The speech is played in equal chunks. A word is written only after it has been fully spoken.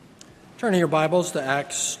Turn in your Bibles to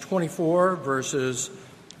Acts 24, verses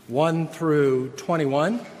 1 through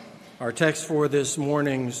 21, our text for this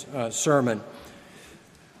morning's sermon.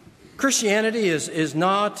 Christianity is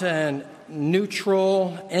not a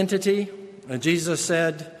neutral entity. Jesus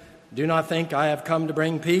said, "Do not think I have come to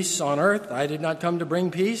bring peace on earth. I did not come to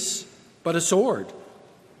bring peace, but a sword.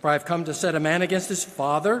 For I have come to set a man against his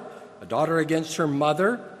father, a daughter against her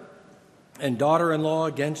mother, and daughter-in-law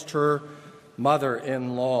against her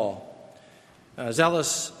mother-in-law."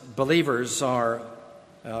 Zealous believers are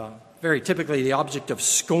very typically the object of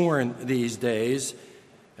scorn these days,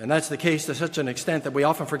 and that's the case to such an extent that we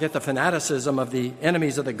often forget the fanaticism of the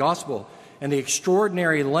enemies of the gospel and the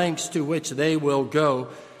extraordinary lengths to which they will go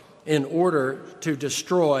in order to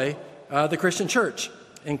destroy the Christian church,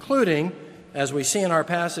 including, as we see in our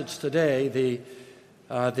passage today,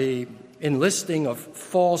 the enlisting of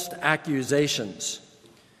false accusations.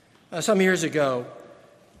 Some years ago,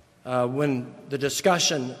 when the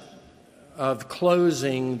discussion of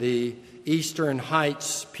closing the Eastern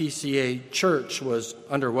Heights PCA Church was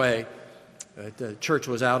underway, the church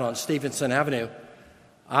was out on Stevenson Avenue,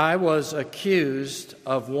 I was accused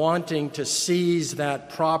of wanting to seize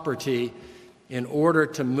that property in order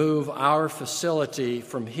to move our facility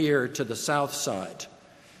from here to the south side.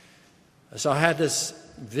 So I had this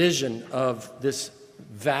vision of this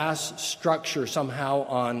vast structure somehow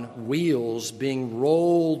on wheels being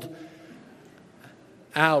rolled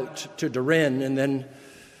out to Durin and then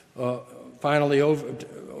finally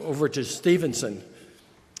over to Stevenson.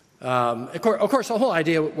 Of course, the whole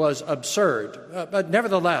idea was absurd, but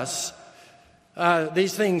nevertheless,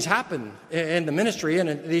 these things happen in the ministry,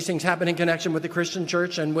 and these things happen in connection with the Christian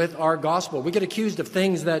church and with our gospel. We get accused of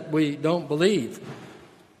things that we don't believe.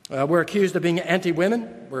 We're accused of being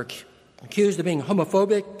anti-women. We're accused of being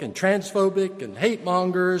homophobic and transphobic and hate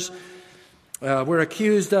mongers. We're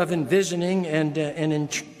accused of envisioning and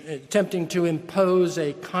attempting to impose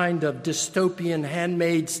a kind of dystopian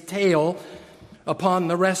Handmaid's Tale upon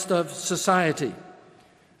the rest of society.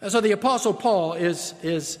 So the Apostle Paul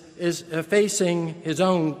is facing his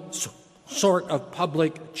own sort of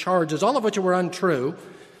public charges, all of which were untrue,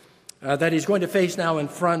 that he's going to face now in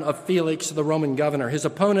front of Felix, the Roman governor. His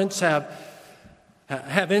opponents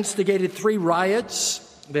have instigated 3 riots.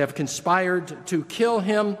 They have conspired to kill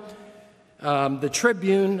him. The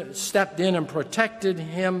tribune stepped in and protected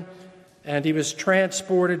him, and he was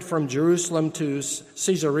transported from Jerusalem to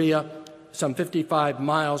Caesarea, some 55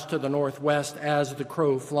 miles to the northwest as the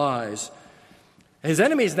crow flies. His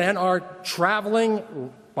enemies then are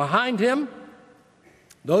traveling behind him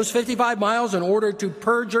those 55 miles in order to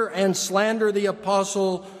perjure and slander the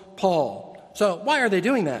Apostle Paul. So why are they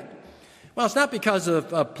doing that? Well, it's not because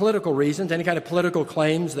of political reasons, any kind of political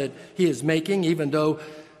claims that he is making, even though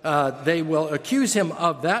they will accuse him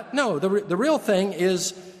of that. No, the real thing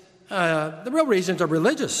is, the real reasons are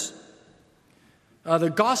religious. The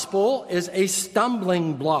gospel is a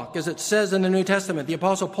stumbling block. As it says in the New Testament, the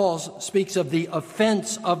Apostle Paul speaks of the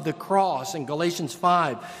offense of the cross in Galatians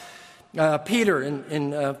 5. Peter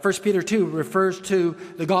in 1 Peter 2 refers to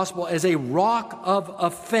the gospel as a rock of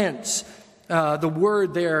offense. The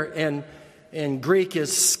word there in Greek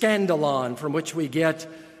is scandalon, from which we get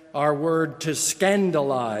our word to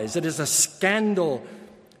scandalize. It is a scandal.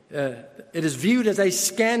 It is viewed as a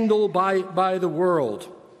scandal by the world.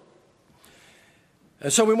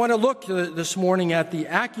 So we want to look this morning at the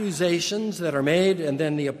accusations that are made and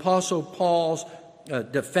then the Apostle Paul's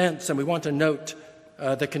defense, and we want to note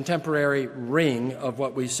the contemporary ring of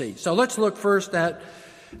what we see. So let's look first at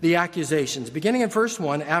the accusations. Beginning in verse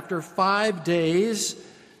 1, after 5 days,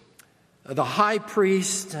 the high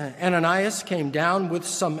priest Ananias came down with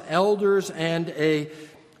some elders and a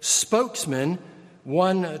spokesman,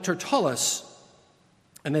 one Tertullus,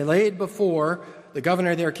 and they laid before the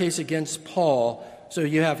governor their case against Paul. So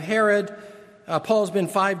you have Herod. Paul's been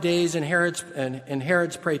 5 days in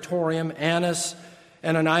Herod's praetorium. Ananias,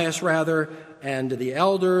 and the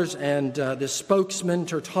elders and the spokesman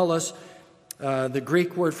Tertullus. The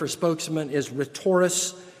Greek word for spokesman is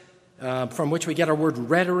rhetorus, from which we get our word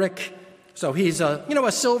rhetoric. So he's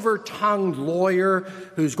a silver-tongued lawyer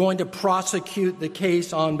who's going to prosecute the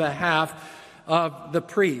case on behalf of the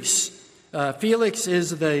priests. Felix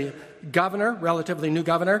is the governor, relatively new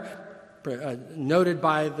governor, noted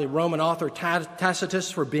by the Roman author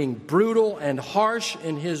Tacitus for being brutal and harsh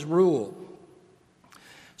in his rule.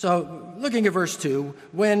 So, looking at verse 2,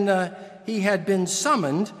 when he had been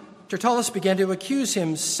summoned, Tertullus began to accuse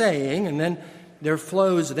him, saying, and then there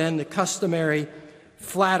flows then the customary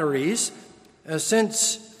flatteries,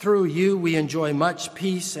 since through you we enjoy much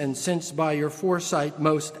peace, and since by your foresight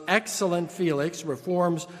most excellent Felix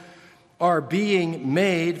reforms are being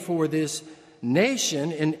made for this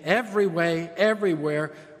nation in every way,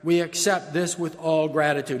 everywhere. We accept this with all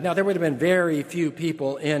gratitude. Now, there would have been very few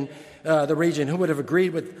people in the region who would have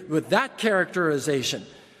agreed with that characterization.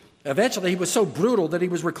 Eventually, he was so brutal that he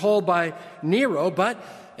was recalled by Nero, but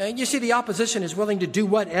you see, the opposition is willing to do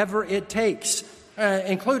whatever it takes,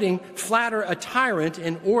 including flatter a tyrant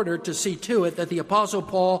in order to see to it that the Apostle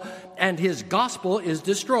Paul and his gospel is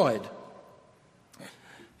destroyed.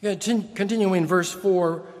 Continuing verse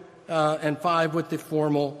 4 and 5 with the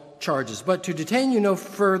formal charges. But to detain you no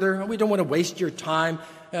further, we don't want to waste your time.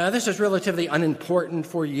 This is relatively unimportant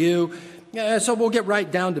for you, so we'll get right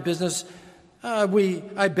down to business.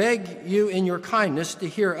 I beg you in your kindness to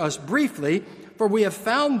hear us briefly, for we have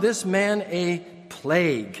found this man a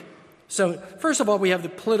plague. So, first of all, we have the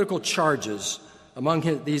political charges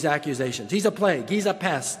among these accusations. He's a plague. He's a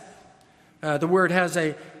pest. The word has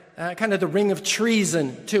a kind of the ring of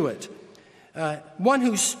treason to it. One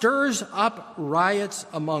who stirs up riots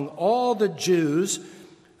among all the Jews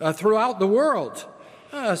throughout the world.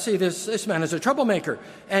 See, this man is a troublemaker.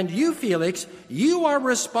 And you, Felix, you are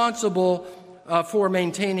responsible for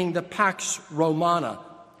maintaining the Pax Romana,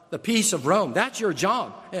 the peace of Rome. That's your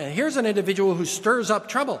job. Here's an individual who stirs up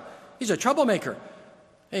trouble. He's a troublemaker.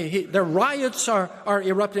 The riots are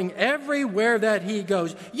erupting everywhere that he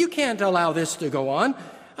goes. You can't allow this to go on.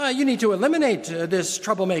 You need to eliminate this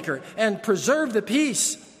troublemaker and preserve the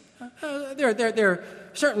peace. They're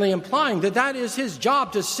certainly implying that is his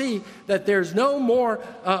job, to see that there's no more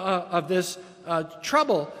of this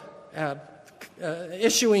trouble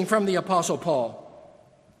issuing from the Apostle Paul.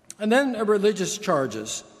 And then religious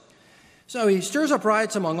charges. So he stirs up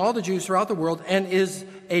riots among all the Jews throughout the world and is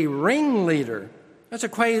a ringleader. That's a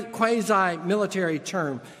quasi-military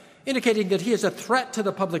term, indicating that he is a threat to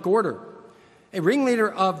the public order. A ringleader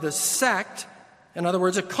of the sect, in other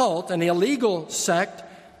words, a cult, an illegal sect.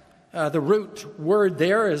 The root word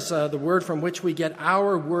there is the word from which we get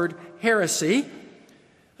our word heresy.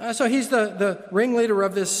 So he's the ringleader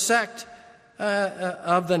of this sect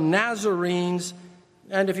of the Nazarenes.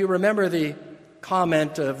 And if you remember the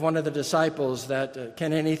comment of one of the disciples that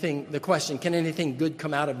can anything good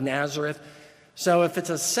come out of Nazareth? So if it's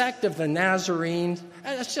a sect of the Nazarenes,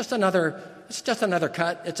 it's just another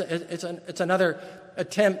cut. It's another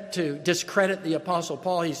attempt to discredit the Apostle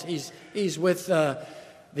Paul. He's with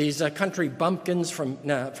these country bumpkins from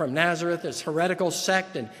Nazareth, this heretical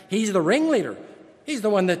sect, and he's the ringleader. He's the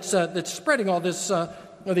one that's spreading all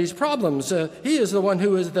these problems. He is the one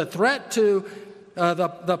who is the threat to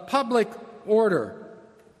the public order.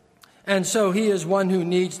 And so he is one who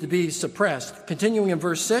needs to be suppressed. Continuing in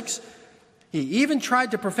verse 6, he even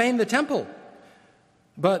tried to profane the temple,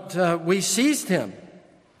 but we seized him.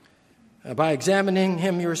 By examining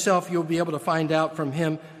him yourself, you'll be able to find out from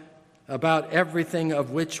him about everything of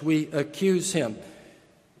which we accuse him.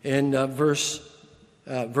 In verse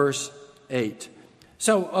 8.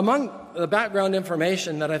 So among the background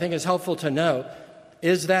information that I think is helpful to know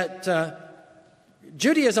is that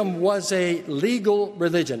Judaism was a legal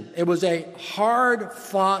religion. It was a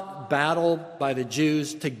hard-fought battle by the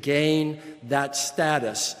Jews to gain that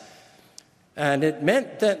status. And it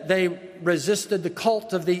meant that they resisted the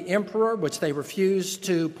cult of the emperor, which they refused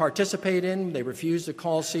to participate in. They refused to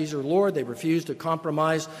call Caesar Lord. They refused to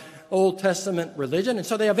compromise Old Testament religion. And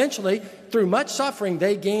so they eventually, through much suffering,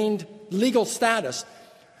 they gained legal status.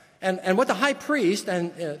 And what the high priest,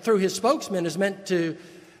 and through his spokesman, is meant to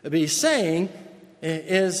be saying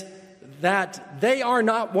is that they are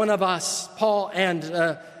not one of us, Paul and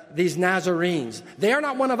these Nazarenes. They are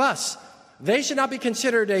not one of us. They should not be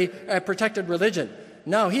considered a protected religion.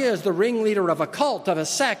 No, he is the ringleader of a cult, of a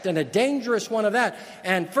sect, and a dangerous one of that.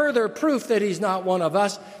 And further proof that he's not one of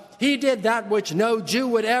us, he did that which no Jew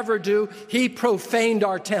would ever do. He profaned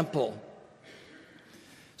our temple.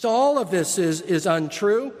 So all of this is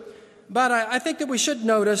untrue. But I think that we should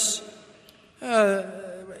notice,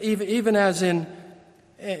 even as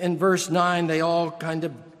in verse 9, they all kind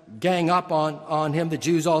of gang up on him. The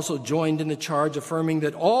Jews also joined in the charge, affirming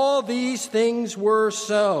that all these things were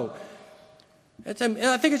so. I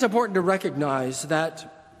think it's important to recognize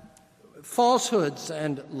that falsehoods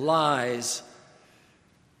and lies,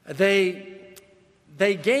 they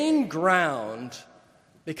gain ground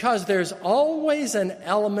because there's always an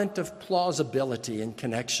element of plausibility in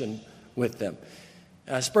connection with them.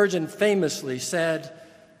 Spurgeon famously said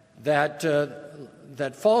that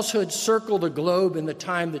falsehoods circle the globe in the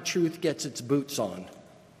time that truth gets its boots on.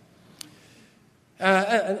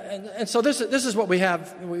 And so this is what we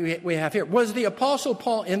have here. Was the Apostle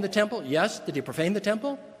Paul in the temple? Yes. Did he profane the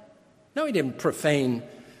temple? No, he didn't profane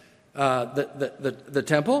the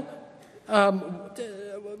temple.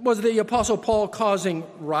 Was the Apostle Paul causing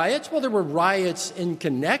riots? Well, there were riots in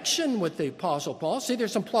connection with the Apostle Paul. See,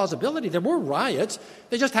 there's some plausibility. There were riots.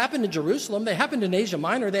 They just happened in Jerusalem. They happened in Asia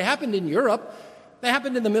Minor. They happened in Europe. They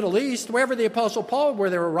happened in the Middle East. Wherever the Apostle Paul, where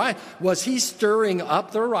there were riots. Was he stirring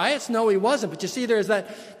up the riots? No, he wasn't. But you see, there's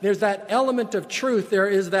that element of truth. There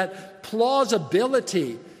is that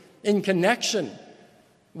plausibility in connection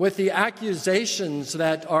with the accusations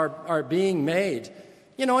that are being made.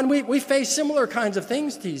 And we face similar kinds of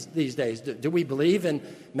things these days. Do we believe in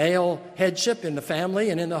male headship in the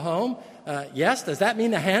family and in the home? Yes. Does that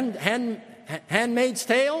mean the Handmaid's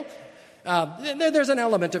Tale? There's an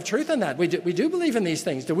element of truth in that. We do believe in these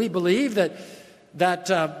things. Do we believe that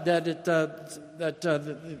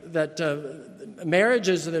marriage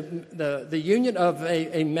is the union of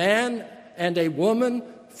a man and a woman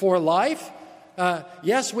for life?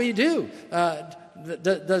 Yes, we do.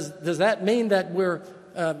 Does that mean that we're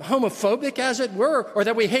homophobic, as it were, or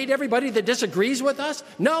that we hate everybody that disagrees with us?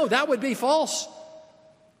 No, that would be false.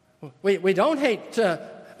 We don't hate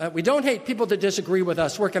people that disagree with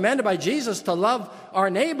us. We're commanded by Jesus to love our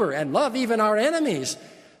neighbor and love even our enemies.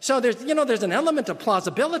 So there's an element of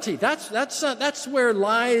plausibility. That's where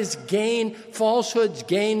lies gain, falsehoods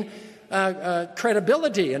gain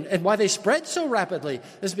credibility, and why they spread so rapidly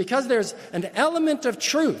is because there's an element of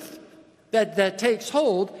truth that takes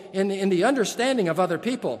hold in the understanding of other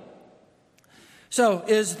people. So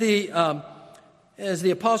is the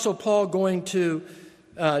Apostle Paul going to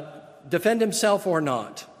defend himself or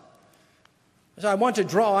not? So I want to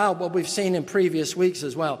draw out what we've seen in previous weeks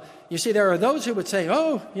as well. You see, there are those who would say,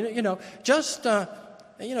 just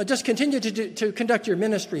continue to conduct your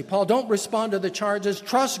ministry, Paul. Don't respond to the charges.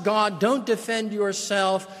 Trust God. Don't defend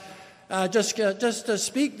yourself. Just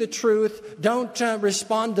speak the truth. Don't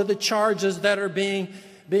respond to the charges that are being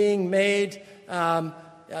made.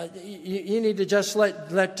 You need to just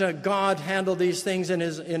let God handle these things in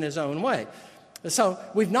His own way. So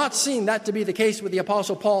we've not seen that to be the case with the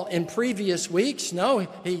Apostle Paul in previous weeks. No,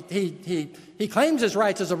 he claims his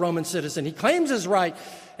rights as a Roman citizen. He claims his right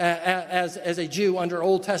as a Jew under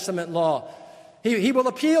Old Testament law. He will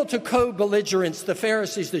appeal to co-belligerents, the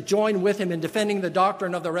Pharisees, to join with him in defending the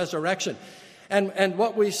doctrine of the resurrection. And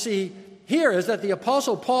what we see here is that the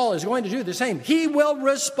Apostle Paul is going to do the same. He will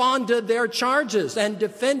respond to their charges and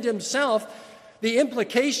defend himself. The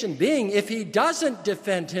implication being, if he doesn't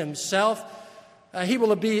defend himself, he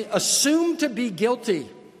will be assumed to be guilty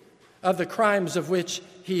of the crimes of which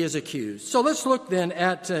he is accused. So let's look then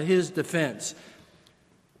at his defense.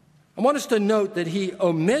 I want us to note that he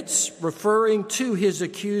omits referring to his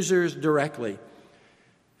accusers directly.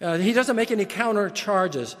 He doesn't make any counter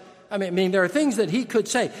charges. I mean, there are things that he could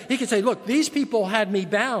say. He could say, look, these people had me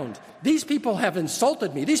bound. These people have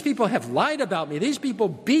insulted me. These people have lied about me. These people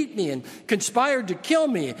beat me and conspired to kill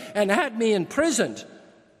me and had me imprisoned.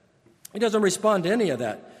 He doesn't respond to any of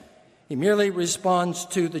that. He merely responds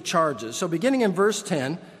to the charges. So beginning in verse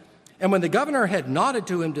 10, and when the governor had nodded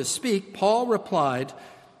to him to speak, Paul replied,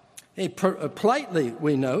 politely,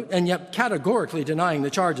 we note, and yet categorically denying the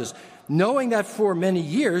charges. Knowing that for many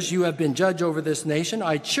years you have been judge over this nation,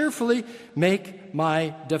 I cheerfully make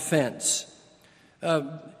my defense.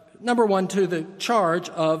 Number one, to the charge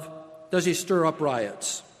of, does he stir up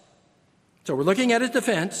riots? So we're looking at his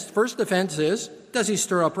defense. First defense is, does he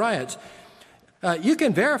stir up riots? You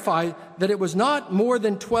can verify that it was not more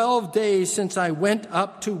than 12 days since I went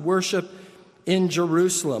up to worship in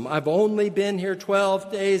Jerusalem. I've only been here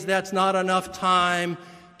 12 days. That's not enough time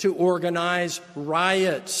to organize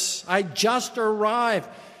riots. I just arrived,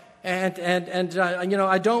 and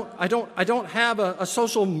I don't have a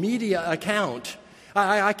social media account.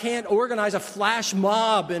 I can't organize a flash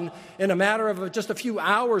mob in a matter of just a few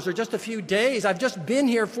hours or just a few days. I've just been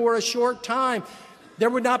here for a short time. There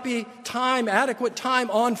would not be adequate time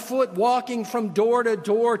on foot walking from door to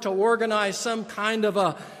door to organize some kind of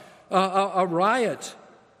a riot.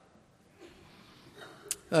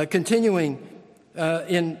 Continuing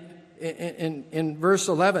in verse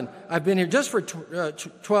 11, I've been here just for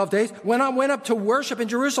 12 days. When I went up to worship in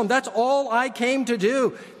Jerusalem, that's all I came to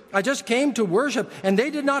do. I just came to worship, and they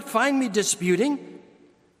did not find me disputing.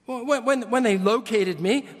 When they located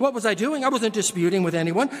me, what was I doing? I wasn't disputing with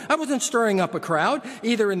anyone. I wasn't stirring up a crowd,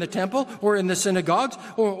 either in the temple or in the synagogues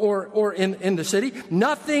or in the city.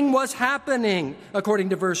 Nothing was happening, according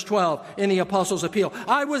to verse 12 in the apostles' appeal.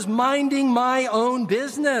 I was minding my own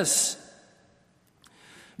business.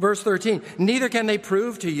 Verse 13, neither can they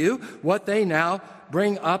prove to you what they now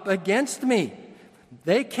bring up against me.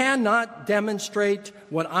 They cannot demonstrate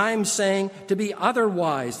what I'm saying to be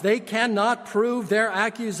otherwise. They cannot prove their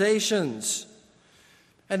accusations.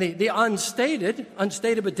 And the unstated,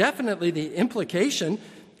 but definitely the implication,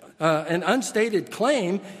 an unstated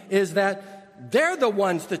claim is that they're the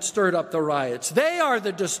ones that stirred up the riots. They are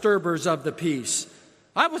the disturbers of the peace.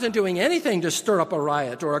 I wasn't doing anything to stir up a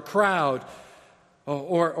riot or a crowd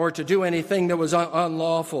or to do anything that was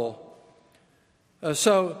unlawful.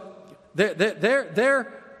 So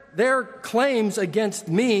their claims against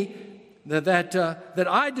me that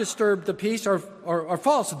I disturbed the peace are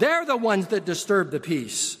false. They're the ones that disturbed the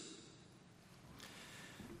peace.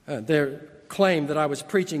 Their claim that I was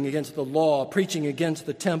preaching against the law, preaching against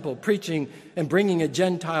the temple, preaching and bringing a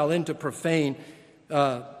Gentile in to profane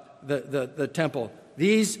the temple.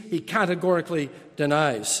 These he categorically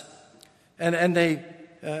denies. And they,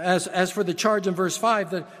 as for the charge in verse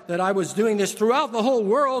 5 that I was doing this throughout the whole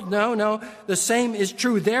world, no, the same is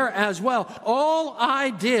true there as well. All I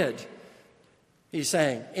did, he's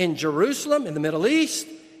saying, in Jerusalem, in the Middle East,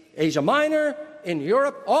 Asia Minor, in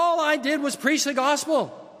Europe, all I did was preach the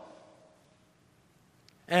gospel.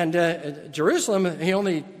 And Jerusalem, he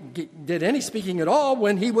only did any speaking at all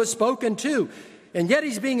when he was spoken to. And yet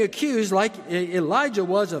he's being accused, like Elijah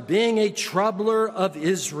was, of being a troubler of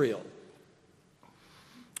Israel.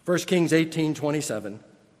 1 Kings 18:27.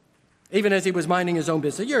 Even as he was minding his own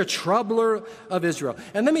business, you're a troubler of Israel.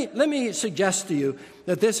 And let me suggest to you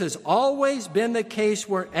that this has always been the case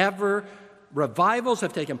wherever revivals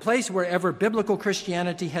have taken place, wherever biblical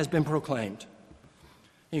Christianity has been proclaimed.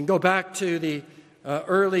 You can go back to the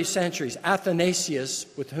early centuries. Athanasius,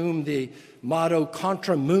 with whom the motto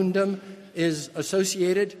Contra Mundum is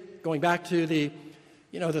associated, going back to the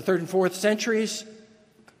 3rd and 4th centuries.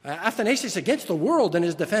 Athanasius against the world in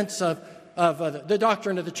his defense of the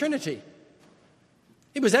doctrine of the Trinity.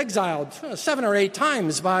 He was exiled 7 or 8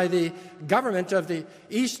 times by the government of the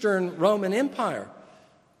Eastern Roman Empire.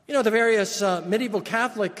 The various medieval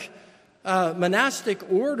Catholic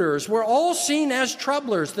monastic orders were all seen as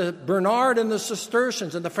troublers. The Bernard and the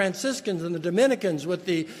Cistercians and the Franciscans and the Dominicans, with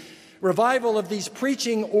the revival of these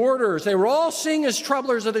preaching orders, they were all seen as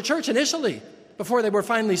troublers of the church initially, before they were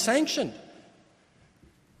finally sanctioned.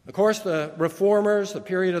 Of course, the Reformers, the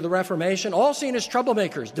period of the Reformation, all seen as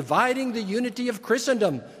troublemakers, dividing the unity of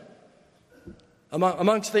Christendom.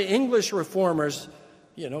 Amongst the English Reformers,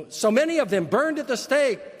 so many of them burned at the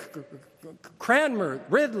stake. Cranmer,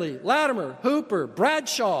 Ridley, Latimer, Hooper,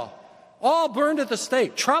 Bradshaw, all burned at the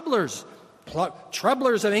stake. Troublers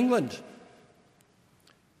of England.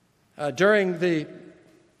 During the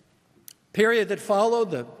period that followed,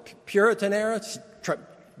 the Puritan era,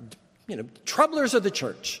 troublers of the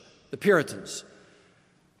church, the Puritans.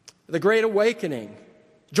 The Great Awakening.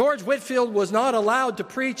 George Whitefield was not allowed to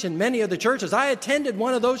preach in many of the churches. I attended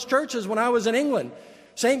one of those churches when I was in England.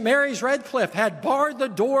 St. Mary's Redcliffe had barred the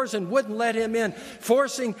doors and wouldn't let him in,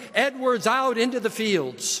 forcing Edwards out into the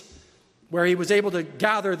fields, where he was able to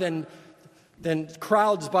gather then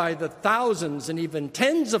crowds by the thousands and even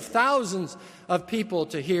tens of thousands of people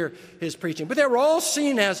to hear his preaching. But they were all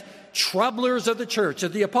seen as troublers of the church,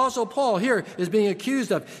 that the Apostle Paul here is being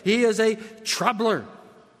accused of. He is a troubler.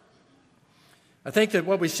 I think that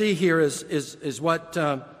what we see here is what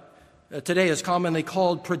today is commonly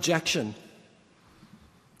called projection.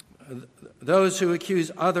 Those who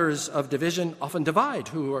accuse others of division often divide,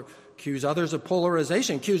 who accuse others of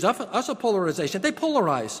polarization, accuse us of polarization. They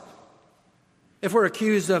polarize. If we're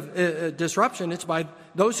accused of disruption, it's by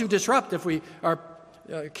those who disrupt. If we are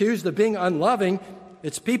accused of being unloving,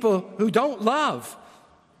 it's people who don't love.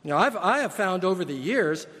 I have found over the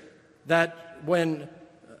years that when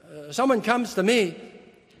someone comes to me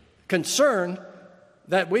concerned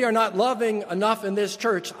that we are not loving enough in this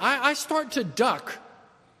church, I start to duck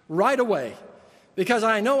right away, because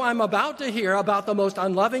I know I'm about to hear about the most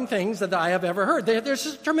unloving things that I have ever heard. There's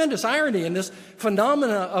this tremendous irony in this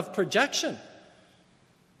phenomena of projection.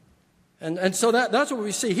 And so that's what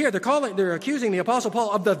we see here. They're accusing the Apostle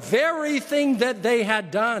Paul of the very thing that they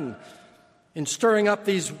had done in stirring up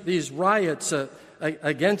these riots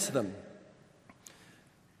against them.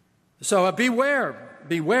 So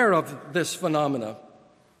beware of this phenomena.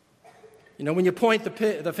 When you point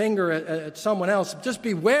the finger at someone else, just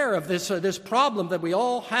beware of this problem that we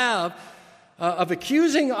all have of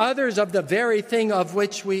accusing others of the very thing of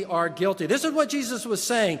which we are guilty. This is what Jesus was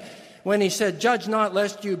saying when he said, "Judge not,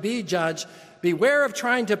 lest you be judged." Beware of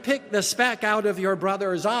trying to pick the speck out of your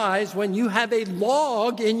brother's eyes when you have a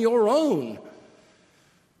log in your own.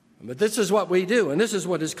 But this is what we do, and this is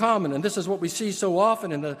what is common, and this is what we see so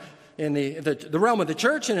often in the realm of the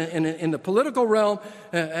church and in the political realm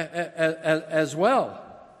as well.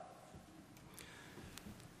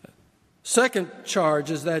 Second charge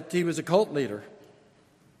is that he was a cult leader.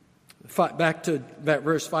 Back to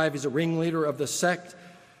verse 5, he's a ringleader of the sect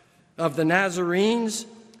of the Nazarenes.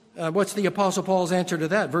 What's the Apostle Paul's answer to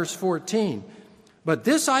that? Verse 14. But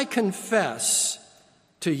this I confess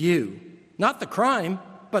to you, not the crime,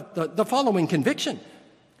 but the following conviction.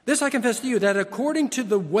 This I confess to you, that according to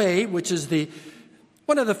the way, which is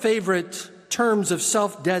one of the favorite terms of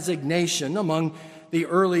self-designation among the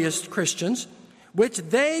earliest Christians, which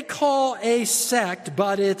they call a sect,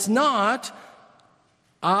 but it's not,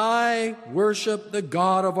 I worship the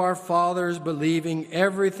God of our fathers, believing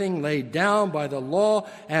everything laid down by the law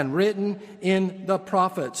and written in the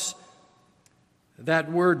prophets.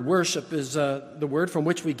 That word worship is the word from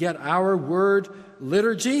which we get our word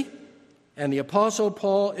liturgy. And the Apostle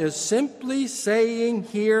Paul is simply saying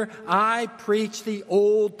here, I preach the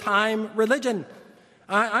old-time religion.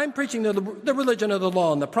 I'm preaching the religion of the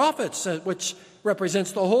law and the prophets, which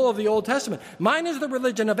represents the whole of the Old Testament. Mine is the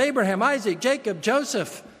religion of Abraham, Isaac, Jacob,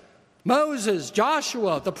 Joseph, Moses,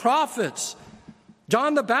 Joshua, the prophets,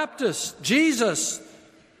 John the Baptist, Jesus.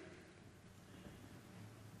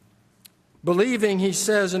 Believing, he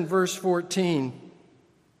says in verse 14,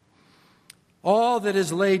 all that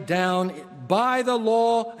is laid down by the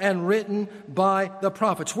law and written by the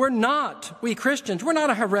prophets. We Christians, we're not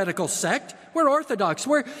a heretical sect. We're Orthodox.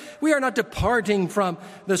 We are not departing from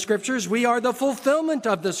the Scriptures. We are the fulfillment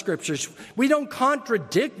of the Scriptures. We don't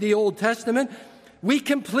contradict the Old Testament. We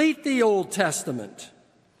complete the Old Testament.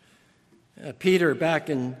 Peter, back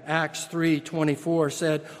in Acts 3:24,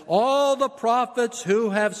 said, all the prophets who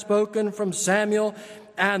have spoken from Samuel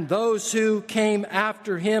and those who came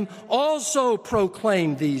after him also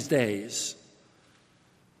proclaim these days.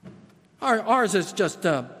 Ours is just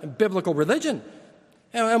a biblical religion.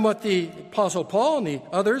 And what the Apostle Paul and the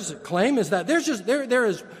others claim is that there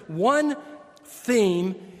is one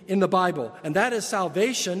theme in the Bible, and that is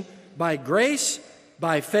salvation by grace,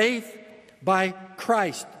 by faith, by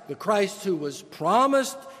Christ. The Christ who was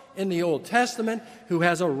promised in the Old Testament, who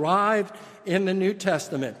has arrived in the New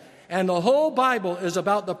Testament. And the whole Bible is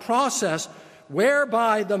about the process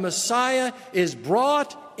whereby the Messiah is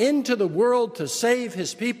brought into the world to save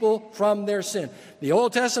his people from their sin. The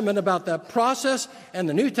Old Testament about that process, and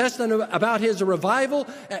the New Testament about his arrival,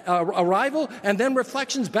 and then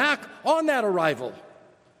reflections back on that arrival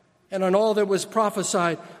and on all that was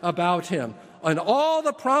prophesied about him, on all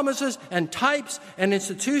the promises and types and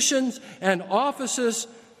institutions and offices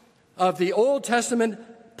of the Old Testament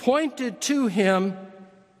pointed to him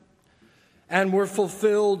and were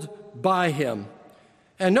fulfilled by him.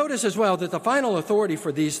 And notice as well that the final authority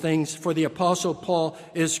for these things for the Apostle Paul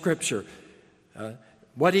is Scripture.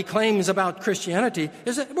 What he claims about Christianity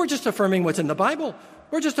is that we're just affirming what's in the Bible.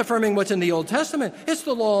 We're just affirming what's in the Old Testament. It's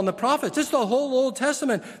the law and the prophets. It's the whole Old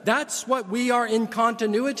Testament. That's what we are in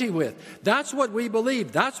continuity with. That's what we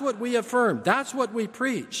believe. That's what we affirm. That's what we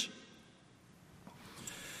preach.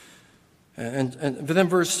 And then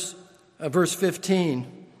verse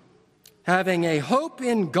 15. Having a hope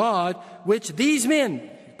in God, which these men,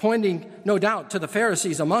 pointing no doubt to the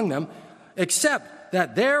Pharisees among them, accept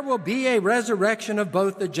that there will be a resurrection of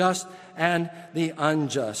both the just and the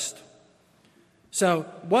unjust. So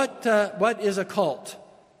what is a cult?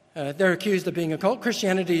 They're accused of being a cult.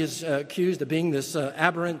 Christianity is accused of being this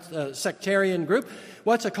aberrant sectarian group.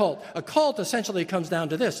 What's a cult? A cult essentially comes down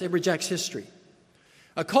to this. It rejects history.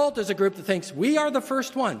 A cult is a group that thinks we are the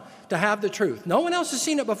first one to have the truth. No one else has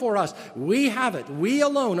seen it before us. We have it. We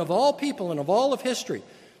alone, of all people and of all of history.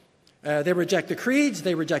 They reject the creeds.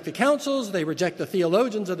 They reject the councils. They reject the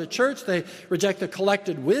theologians of the church. They reject the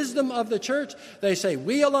collected wisdom of the church. They say,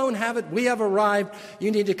 we alone have it. We have arrived.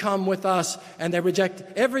 You need to come with us. And they reject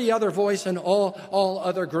every other voice and all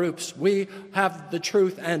other groups. We have the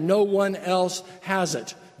truth and no one else has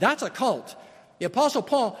it. That's a cult. The Apostle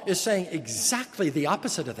Paul is saying exactly the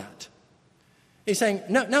opposite of that. He's saying,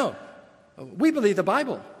 no, we believe the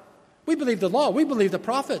Bible. We believe the law. We believe the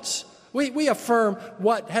prophets. We affirm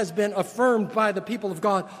what has been affirmed by the people of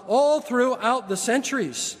God all throughout the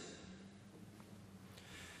centuries.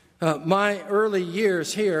 My early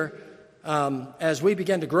years here, as we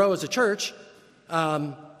began to grow as a church,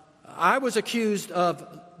 I was accused of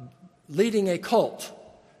leading a cult,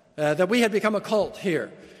 that we had become a cult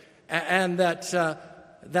here. And that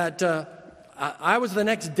I was the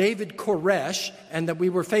next David Koresh, and that we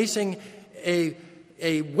were facing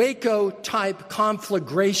a Waco-type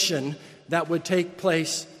conflagration that would take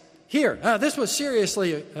place here. This was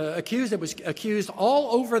seriously accused. It was accused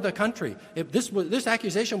all over the country. This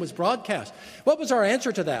accusation was broadcast. What was our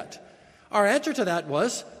answer to that? Our answer to that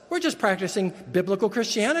was, we're just practicing biblical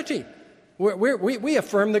Christianity. We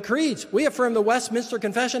affirm the creeds. We affirm the Westminster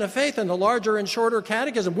Confession of Faith and the larger and shorter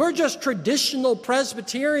catechism. We're just traditional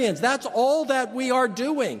Presbyterians. That's all that we are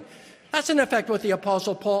doing. That's in effect what the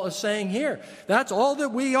Apostle Paul is saying here. That's all that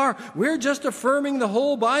we are. We're just affirming the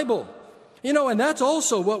whole Bible. And that's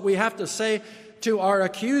also what we have to say to our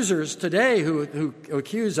accusers today who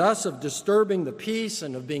accuse us of disturbing the peace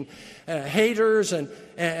and of being haters and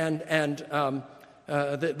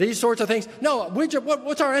these sorts of things. No,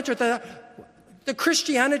 what's our answer to that? The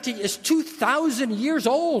Christianity is 2,000 years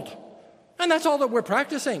old, and that's all that we're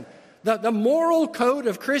practicing. The moral code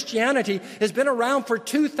of Christianity has been around for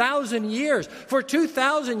 2,000 years. For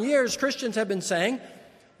 2,000 years, Christians have been saying,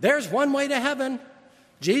 there's one way to heaven.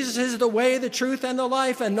 Jesus is the way, the truth, and the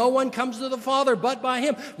life, and no one comes to the Father but by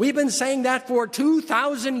him. We've been saying that for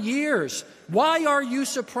 2,000 years. Why are you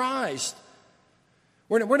surprised?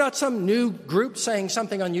 We're not some new group saying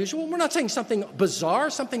something unusual. We're not saying something bizarre,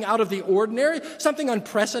 something out of the ordinary, something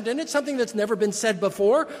unprecedented, something that's never been said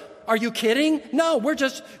before. Are you kidding? No, we're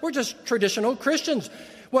just traditional Christians.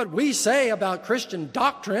 What we say about Christian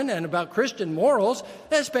doctrine and about Christian morals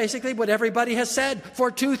is basically what everybody has said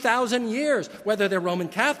for 2,000 years, whether they're Roman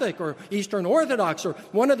Catholic or Eastern Orthodox or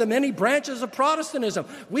one of the many branches of Protestantism.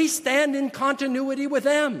 We stand in continuity with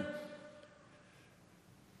them.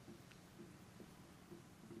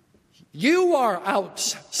 You are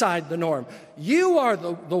outside the norm. You are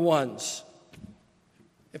the ones,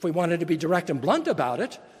 if we wanted to be direct and blunt about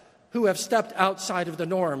it, who have stepped outside of the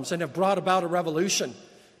norms and have brought about a revolution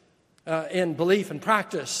in belief and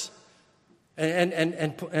practice and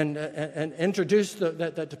introduced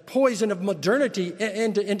the poison of modernity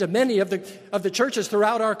into many of the churches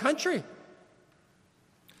throughout our country.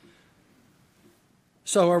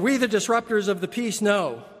 So are we the disruptors of the peace?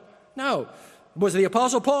 No. No. Was it the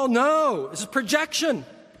Apostle Paul? No. This is projection.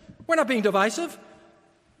 We're not being divisive.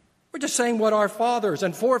 We're just saying what our fathers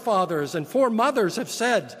and forefathers and foremothers have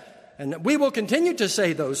said, and we will continue to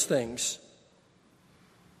say those things.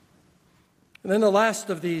 And then the last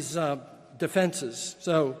of these defenses.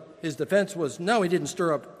 So his defense was, no, he didn't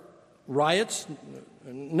stir up riots.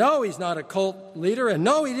 No, he's not a cult leader. And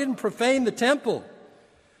no, he didn't profane the temple.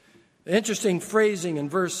 Interesting phrasing in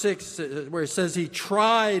verse 6 where it says he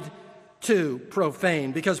tried to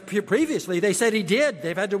profane, because previously they said he did.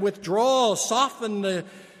 They've had to withdraw, soften the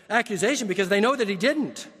accusation because they know that he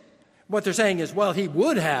didn't. What they're saying is, well, he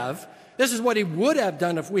would have. This is what he would have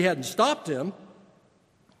done if we hadn't stopped him.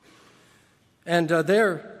 And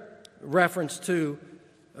their reference to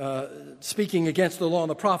speaking against the law and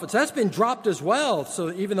the prophets, that's been dropped as well.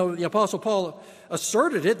 So even though the Apostle Paul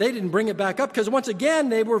asserted it, they didn't bring it back up because once again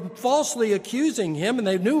they were falsely accusing him and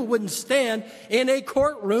they knew it wouldn't stand in a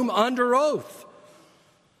courtroom under oath.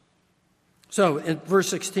 So in verse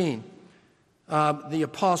 16, the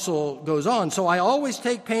apostle goes on, so I always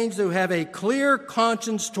take pains to have a clear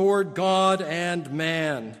conscience toward God and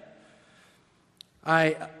man.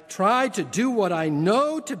 I try to do what I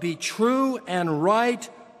know to be true and right.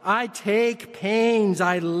 I take pains.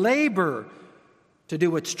 I labor to do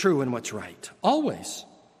what's true and what's right. Always.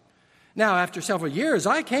 Now, after several years,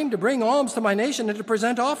 I came to bring alms to my nation and to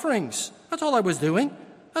present offerings. That's all I was doing.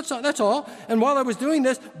 That's all. And while I was doing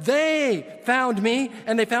this, they found me,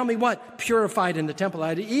 and they found me what? Purified in the temple. I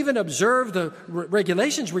had even observed the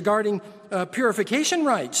regulations regarding purification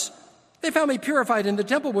rites. They found me purified in the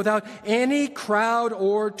temple without any crowd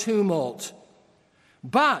or tumult.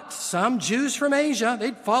 But some Jews from Asia, they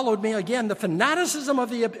followed me again. The fanaticism of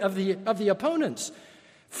the opponents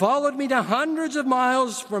followed me to hundreds of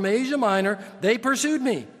miles from Asia Minor. They pursued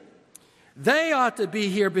me. They ought to be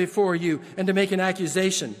here before you and to make an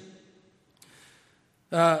accusation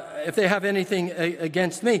if they have anything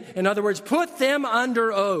against me. In other words, put them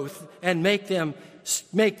under oath and make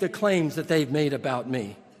the claims that they've made about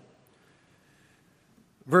me.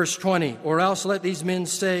 Verse 20, or else let these men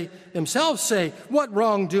themselves say what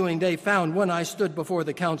wrongdoing they found when I stood before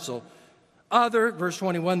the council. Verse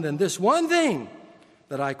 21, then this one thing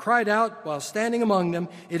that I cried out while standing among them,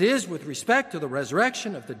 it is with respect to the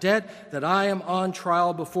resurrection of the dead that I am on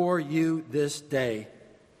trial before you this day.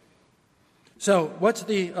 So what's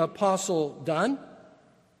the apostle done?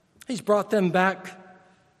 He's brought them back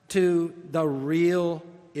to the real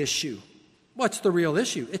issue. What's the real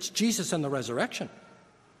issue? It's Jesus and the resurrection.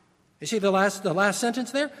 You see the last sentence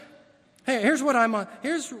there? Hey, here's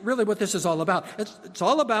really what this is all about. It's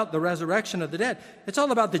all about the resurrection of the dead. It's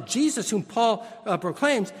all about the Jesus whom Paul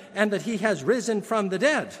proclaims and that he has risen from the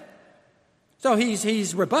dead. So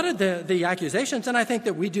he's rebutted the accusations, and I think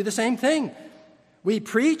that we do the same thing. We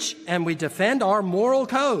preach and we defend our moral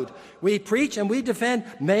code. We preach and we defend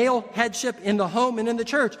male headship in the home and in the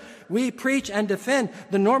church. We preach and defend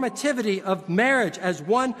the normativity of marriage as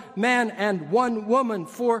one man and one woman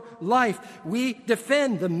for life. We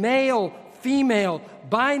defend the male, female,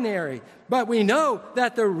 binary. But we know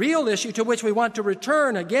that the real issue to which we want to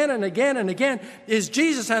return again and again and again is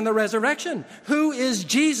Jesus and the resurrection. Who is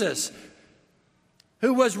Jesus?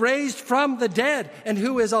 Who was raised from the dead and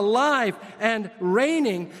who is alive and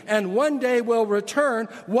reigning and one day will return.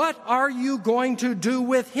 What are you going to do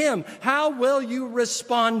with him? How will you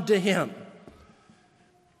respond to him?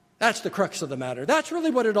 That's the crux of the matter. That's really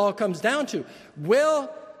what it all comes down to. Will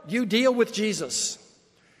you deal with Jesus?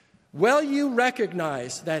 Will you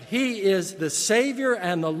recognize that he is the Savior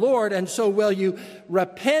and the Lord, and so will you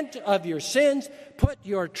repent of your sins, put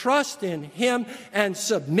your trust in him, and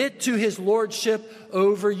submit to his lordship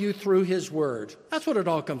over you through his word? That's what it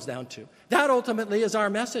all comes down to. That ultimately is our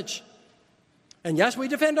message. And yes, we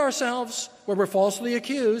defend ourselves where we're falsely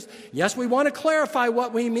accused. Yes, we want to clarify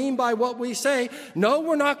what we mean by what we say. No,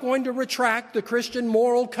 we're not going to retract the Christian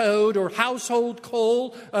moral code or household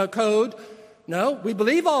code. No, we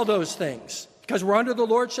believe all those things because we're under the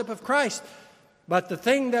lordship of Christ. But the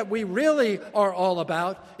thing that we really are all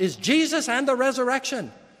about is Jesus and the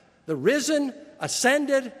resurrection. The risen,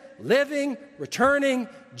 ascended, living, returning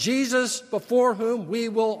Jesus before whom we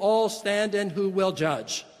will all stand and who will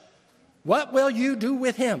judge. What will you do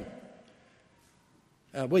with him?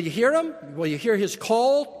 Will you hear him? Will you hear his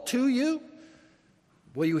call to you?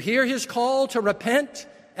 Will you hear his call to repent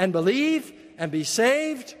and believe and be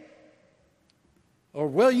saved? Or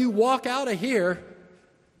will you walk out of here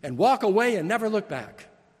and walk away and never look back?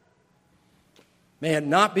 May it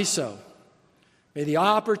not be so. May the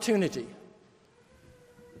opportunity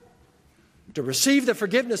to receive the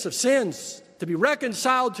forgiveness of sins, to be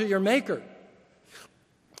reconciled to your Maker,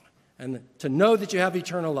 and to know that you have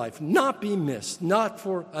eternal life, not be missed, not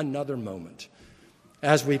for another moment,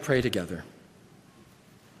 as we pray together.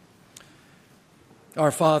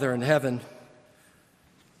 Our Father in heaven,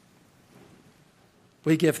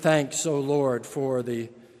 we give thanks, O Lord, for the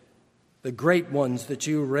great ones that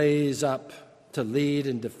you raise up to lead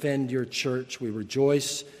and defend your church. We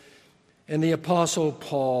rejoice in the Apostle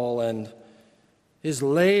Paul and his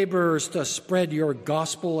labors to spread your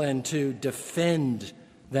gospel and to defend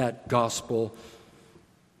that gospel.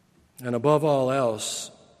 And above all else,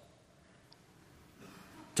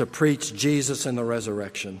 to preach Jesus and the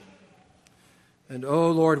resurrection. And, O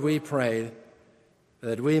Lord, we pray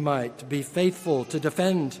that we might be faithful to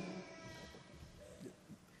defend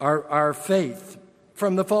our faith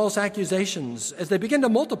from the false accusations as they begin to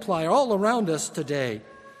multiply all around us today.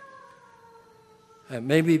 And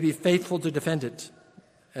may we be faithful to defend it,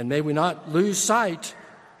 and may we not lose sight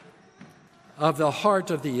of the heart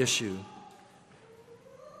of the issue,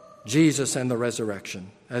 Jesus and the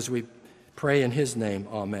resurrection. As we pray in his name,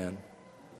 amen.